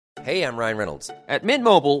Hey, I'm Ryan Reynolds. At Mint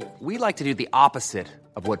Mobile, we like to do the opposite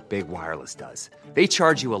of what Big Wireless does. They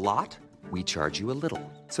charge you a lot, we charge you a little.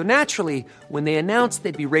 So naturally, when they announced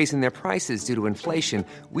they'd be raising their prices due to inflation,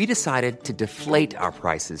 we decided to deflate our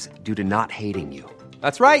prices due to not hating you.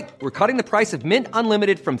 That's right. We're cutting the price of Mint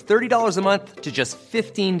Unlimited from $30 a month to just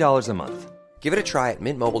 $15 a month. Give it a try at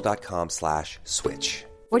mintmobile.com/switch.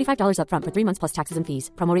 $45 up front for 3 months plus taxes and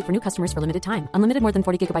fees. Promo rate for new customers for limited time. Unlimited more than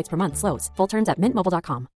 40 gigabytes per month. Slows full terms at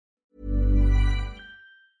mintmobile.com.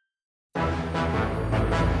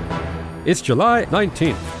 It's July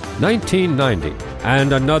 19th, 1990,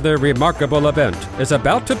 and another remarkable event is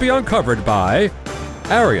about to be uncovered by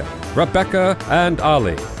Arian, Rebecca, and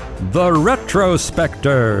Ali, the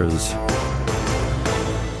Retrospectors.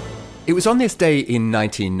 It was on this day in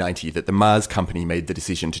 1990 that the Mars company made the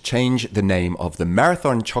decision to change the name of the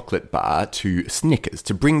Marathon chocolate bar to Snickers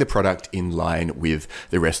to bring the product in line with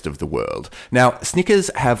the rest of the world. Now, Snickers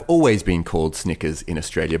have always been called Snickers in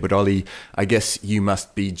Australia, but Ollie, I guess you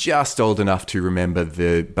must be just old enough to remember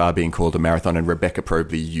the bar being called a Marathon, and Rebecca,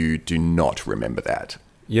 probably you do not remember that.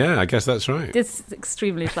 Yeah, I guess that's right. This is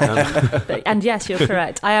extremely flattering. And yes, you're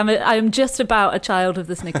correct. I am just about a child of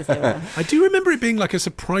the Snickers era. I do remember it being like a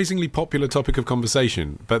surprisingly popular topic of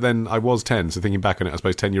conversation, but then I was 10, so thinking back on it, I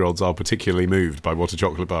suppose 10-year-olds are particularly moved by what a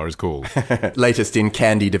chocolate bar is called. Latest in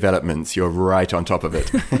candy developments, you're right on top of it.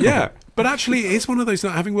 Yeah, but actually it's one of those,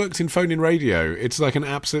 having worked in phone-in radio, it's like an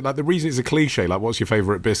absolute, like the reason it's a cliche, like what's your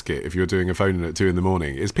favourite biscuit if you're doing a phone-in at 2 in the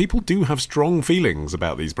morning, is people do have strong feelings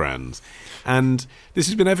about these brands. And this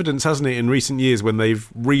has been evidence, hasn't it, in recent years when they've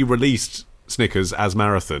re-released Snickers as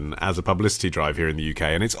Marathon as a publicity drive here in the UK.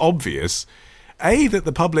 And it's obvious, A, that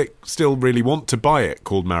the public still really want to buy it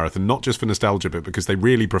called Marathon, not just for nostalgia, but because they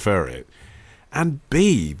really prefer it. And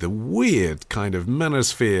B, the weird kind of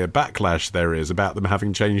manosphere backlash there is about them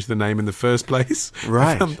having changed the name in the first place.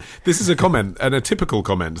 Right. This is a comment, and a typical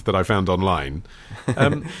comment that I found online.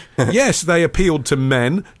 Yes, they appealed to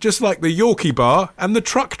men, just like the Yorkie bar and the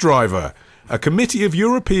truck driver. A committee of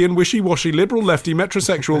European wishy-washy liberal lefty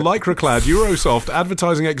metrosexual lycra-clad Eurosoft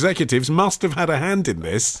advertising executives must have had a hand in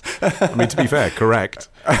this. I mean, to be fair, correct.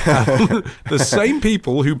 The same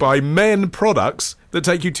people who buy men products that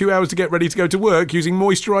take you 2 hours to get ready to go to work using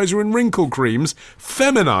moisturiser and wrinkle creams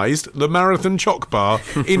feminised the Marathon choc bar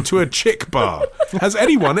into a chick bar. Has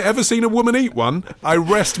anyone ever seen a woman eat one? I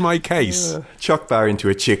rest my case. Choc bar into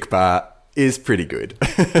a chick bar is pretty good.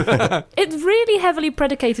 It's really heavily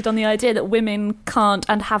predicated on the idea that women can't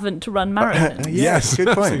and haven't run marathons. Yes,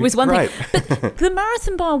 good point. Was one right. thing. But the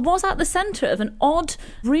Marathon bar was at the centre of an odd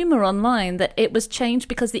rumour online that it was changed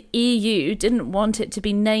because the EU didn't want it to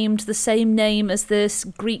be named the same name as this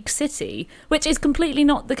Greek city, which is completely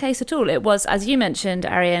not the case at all. It was, as you mentioned,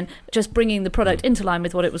 Arian, just bringing the product into line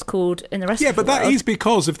with what it was called in the rest of the world. Yeah, but that is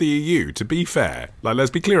because of the EU, to be fair. Like,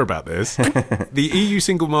 let's be clear about this. The EU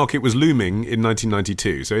single market was looming in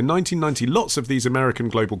 1992. So in 1990, lots of these American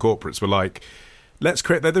global corporates were like, let's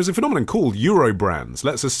create, there's a phenomenon called Euro brands.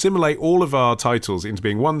 Let's assimilate all of our titles into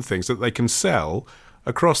being one thing so that they can sell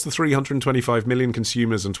across the 325 million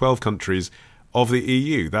consumers and 12 countries of the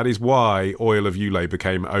EU. That is why oil of Ulay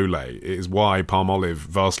became Olay. It is why Palmolive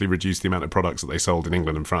vastly reduced the amount of products that they sold in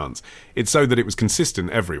England and France. It's so that it was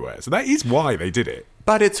consistent everywhere. So that is why they did it.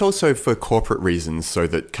 But it's also for corporate reasons, so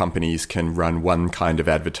that companies can run one kind of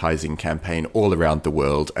advertising campaign all around the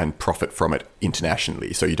world and profit from it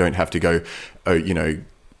internationally. So you don't have to go,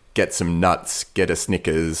 get some nuts, get a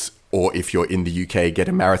Snickers, or if you're in the UK, get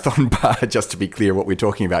a Marathon bar, just to be clear what we're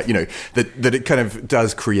talking about. That it kind of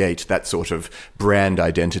does create that sort of brand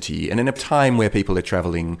identity. And in a time where people are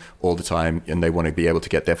traveling all the time and they want to be able to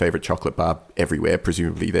get their favorite chocolate bar everywhere,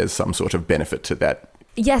 presumably there's some sort of benefit to that.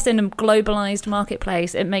 Yes, in a globalised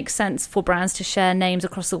marketplace, it makes sense for brands to share names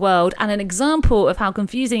across the world. And an example of how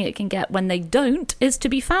confusing it can get when they don't is to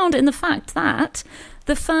be found in the fact that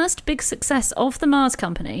the first big success of the Mars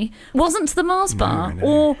company wasn't the Mars bar,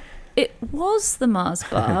 or it was the Mars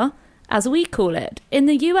bar, as we call it. In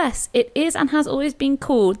the US, it is and has always been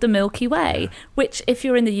called the Milky Way, which, if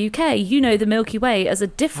you're in the UK, you know the Milky Way as a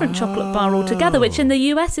different chocolate bar altogether, which in the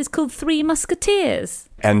US is called Three Musketeers.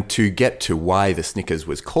 And to get to why the Snickers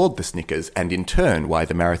was called the Snickers, and in turn why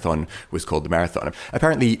the Marathon was called the Marathon.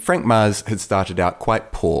 Apparently, Frank Mars had started out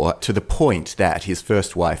quite poor, to the point that his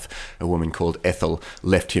first wife, a woman called Ethel,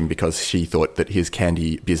 left him because she thought that his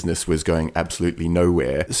candy business was going absolutely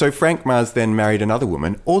nowhere. So Frank Mars then married another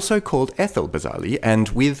woman, also called Ethel, bizarrely, and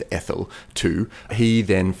with Ethel too, he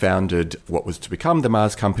then founded what was to become the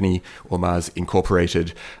Mars Company, or Mars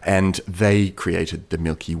Incorporated, and they created the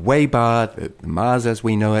Milky Way bar, the Mars as we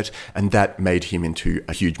we know it, and that made him into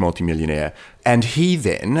a huge multimillionaire. And he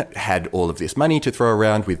then had all of this money to throw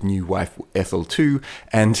around with new wife Ethel too,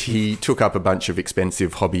 and he took up a bunch of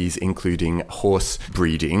expensive hobbies, including horse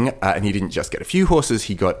breeding. And he didn't just get a few horses,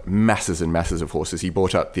 he got masses and masses of horses. He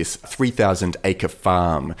bought up this 3,000-acre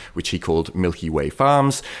farm, which he called Milky Way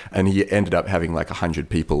Farms, and he ended up having like 100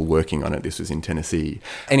 people working on it. This was in Tennessee.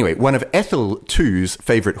 Anyway, one of Ethel too's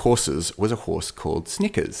favourite horses was a horse called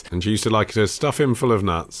Snickers. And she used to like to stuff him full of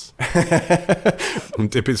nuts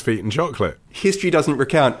and dip his feet in chocolate. History doesn't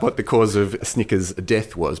recount what the cause of Snickers'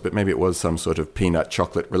 death was, but maybe it was some sort of peanut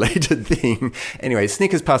chocolate related thing. Anyway,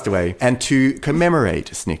 Snickers passed away, and to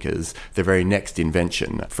commemorate Snickers, the very next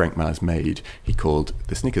invention Frank Mars made, he called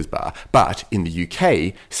the Snickers bar. But in the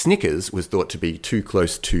UK, Snickers was thought to be too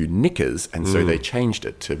close to Knickers, and so they changed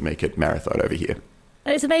it to make it Marathon over here.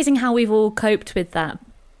 It's amazing how we've all coped with that,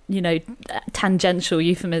 tangential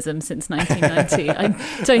euphemism since 1990.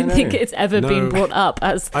 I don't think it's ever been brought up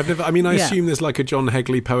as... I assume there's like a John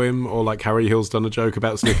Hegley poem, or like Harry Hill's done a joke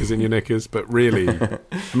about Snickers in your knickers, but really,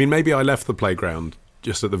 maybe I left the playground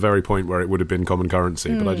just at the very point where it would have been common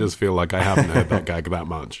currency, but I just feel like I haven't heard that gag that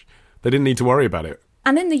much. They didn't need to worry about it.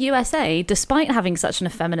 And in the USA, despite having such an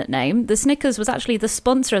effeminate name, the Snickers was actually the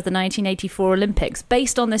sponsor of the 1984 Olympics,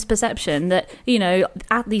 based on this perception that,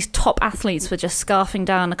 these top athletes were just scarfing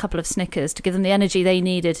down a couple of Snickers to give them the energy they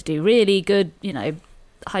needed to do really good,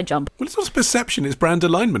 high jump. Well, it's not a perception, it's brand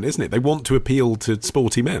alignment, isn't it? They want to appeal to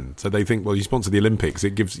sporty men. So they think, well, you sponsor the Olympics,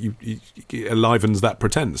 it gives you enlivens that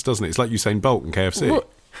pretense, doesn't it? It's like Usain Bolt and KFC.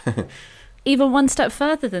 Well, even one step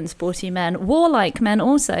further than sporty men, warlike men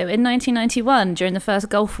also. In 1991, during the first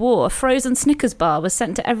Gulf War, a frozen Snickers bar was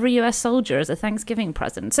sent to every US soldier as a Thanksgiving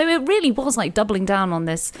present. So it really was like doubling down on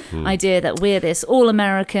this idea that we're this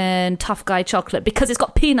all-American, tough guy chocolate because it's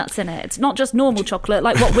got peanuts in it. It's not just normal chocolate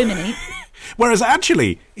like what women eat. Whereas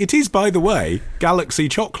actually, it is, by the way, Galaxy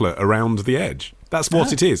chocolate around the edge. That's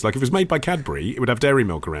what it is. Like, if it was made by Cadbury, it would have dairy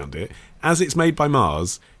milk around it. As it's made by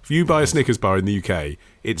Mars, if you buy a Snickers bar in the UK,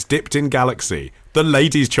 it's dipped in Galaxy, the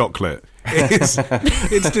ladies' chocolate.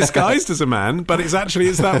 It's disguised as a man, but it's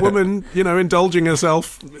that woman, indulging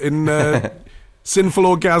herself in sinful,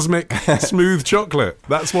 orgasmic, smooth chocolate.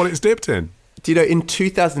 That's what it's dipped in. Do you know, in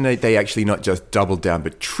 2008, they actually not just doubled down,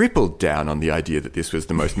 but tripled down on the idea that this was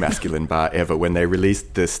the most masculine bar ever when they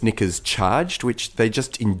released the Snickers Charged, which they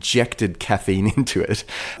just injected caffeine into it.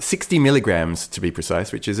 60 milligrams, to be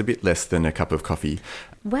precise, which is a bit less than a cup of coffee.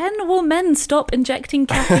 When will men stop injecting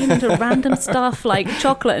caffeine into random stuff like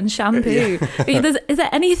chocolate and shampoo? Is there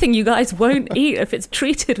anything you guys won't eat if it's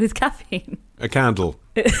treated with caffeine? A candle.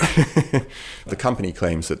 The company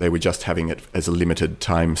claims that they were just having it as a limited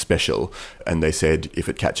time special, and they said if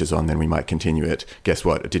it catches on then we might continue it. Guess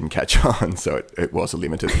what? It didn't catch on, so it was a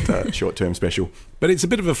limited short-term special. But it's a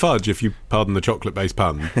bit of a fudge, if you pardon the chocolate-based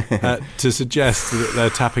pun, to suggest that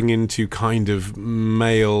they're tapping into kind of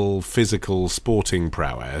male physical sporting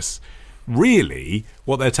prowess. Really,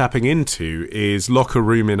 what they're tapping into is locker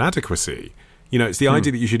room inadequacy. It's the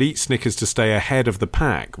idea that you should eat Snickers to stay ahead of the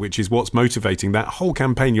pack, which is what's motivating that whole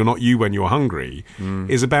campaign, You're Not You When You're Hungry,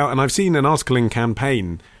 is about. And I've seen an article in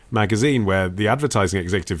Campaign magazine where the advertising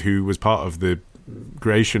executive who was part of the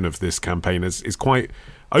creation of this campaign is quite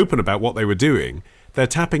open about what they were doing. They're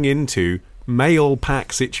tapping into male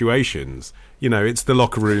pack situations. It's the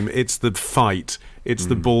locker room, it's the fight, it's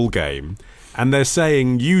the ball game. And they're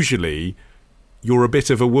saying usually you're a bit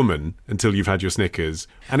of a woman until you've had your Snickers.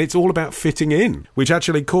 And it's all about fitting in, which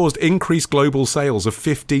actually caused increased global sales of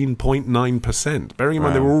 15.9%. Bearing in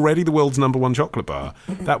mind they were already the world's #1 chocolate bar.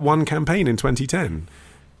 That one campaign in 2010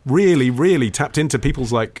 really, really tapped into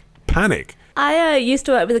people's panic. I used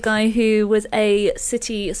to work with a guy who was a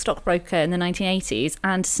city stockbroker in the 1980s,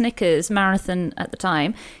 and Snickers, Marathon at the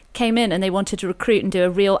time, came in and they wanted to recruit and do a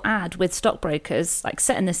real ad with stockbrokers,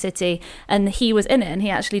 set in the city, and he was in it, and he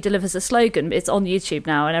actually delivers a slogan. It's on YouTube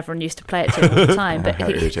now, and everyone used to play it to him all the time. But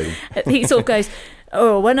he sort of goes,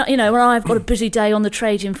 "Oh, when I've got a busy day on the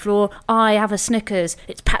trading floor, I have a Snickers.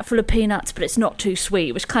 It's packed full of peanuts, but it's not too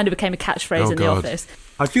sweet," which kind of became a catchphrase in the office.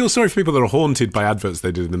 I feel sorry for people that are haunted by adverts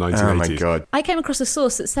they did in the 1980s. Oh my God. I came across a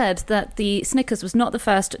source that said that the Snickers was not the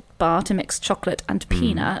first bar to mix chocolate and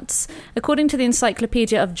peanuts. According to the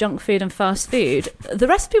Encyclopedia of Junk Food and Fast Food, the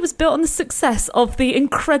recipe was built on the success of the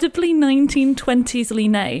incredibly 1920s-ly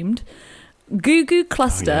named Goo Goo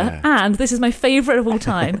Cluster and, this is my favourite of all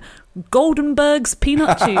time, Goldenberg's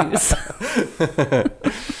Peanut Chews.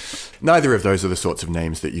 Neither of those are the sorts of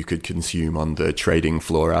names that you could consume on the trading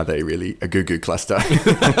floor, are they, really? A Goo Goo Cluster.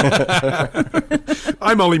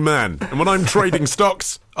 I'm Ollie Mann, and when I'm trading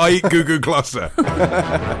stocks, I eat Goo Goo Cluster.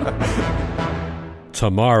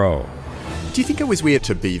 tomorrow. Do you think it was weird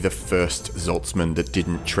to be the first Zaltzman that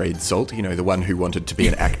didn't trade salt? You know, the one who wanted to be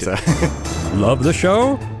an actor. Love the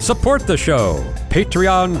show? Support the show.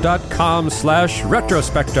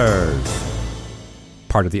 Patreon.com/retrospectors.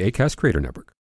 Part of the Acast Creator Network.